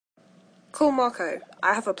Call Marco.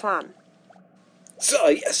 I have a plan. Sir,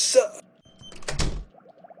 yes, sir.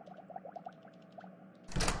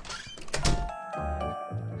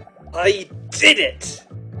 I did it!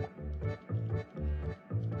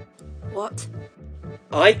 What?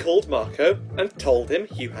 I called Marco and told him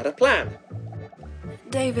you had a plan.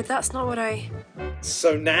 David, that's not what I...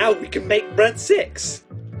 So now we can make bread 6.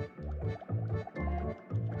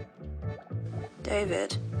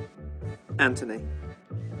 David. Anthony.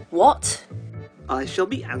 What? I shall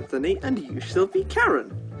be Anthony and you shall be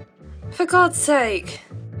Karen. For God's sake.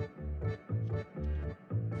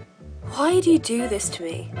 Why do you do this to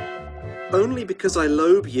me? Only because I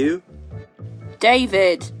lobe you.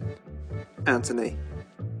 David. Anthony.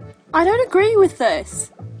 I don't agree with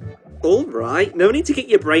this. All right, no need to get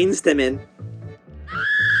your brainstem in.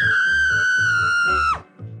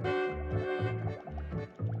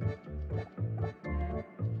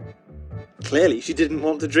 Clearly she didn't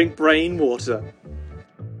want to drink brain water.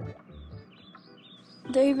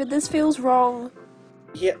 David, this feels wrong.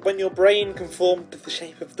 Yet when your brain conformed to the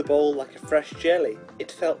shape of the bowl like a fresh jelly,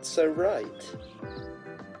 it felt so right.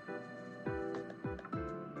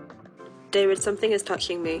 David, something is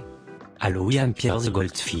touching me. Hallo Jan Pierre the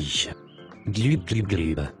Goldfish. Glub glub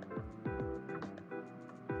glub.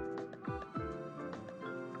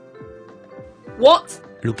 What?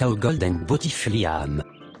 Look how golden beautiful I am.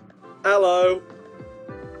 Hello.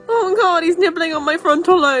 Oh God, he's nibbling on my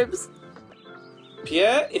frontal lobes.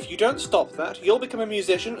 Pierre, if you don't stop that, you'll become a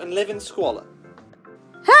musician and live in squalor.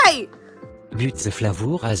 Hey! But the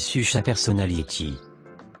flavor has such a personality.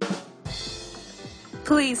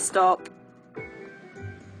 Please stop.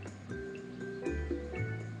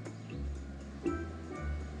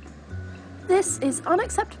 This is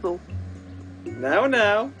unacceptable.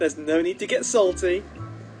 Now, there's no need to get salty.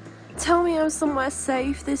 Tell me I'm somewhere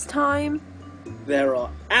safe this time. There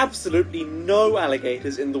are absolutely no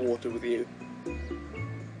alligators in the water with you.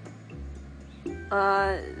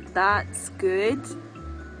 That's good.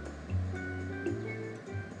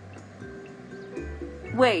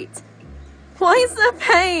 Wait. Why is there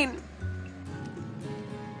pain?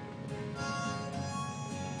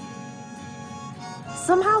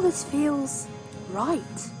 Somehow this feels right.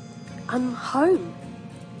 I'm home.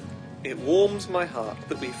 It warms my heart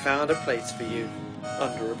that we found a place for you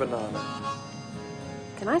under a banana.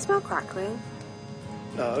 Can I smell crackling?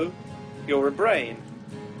 No, you're a brain.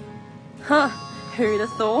 Huh, who'd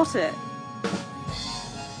have thought it?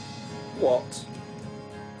 What?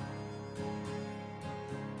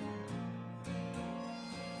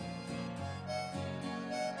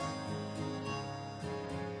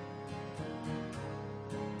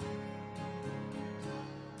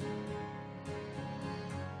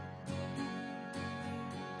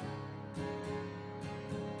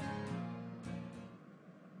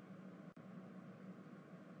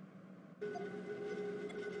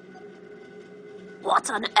 What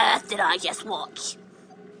on earth did I just watch?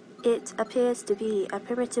 It appears to be a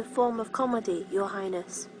primitive form of comedy, Your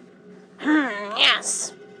Highness.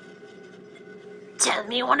 Yes. Tell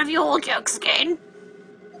me one of your jokes again.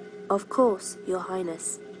 Of course, Your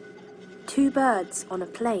Highness. 2 birds on a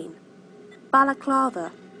plane.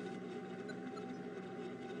 Balaclava.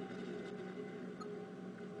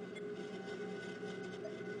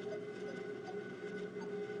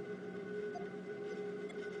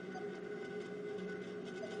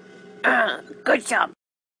 Good job.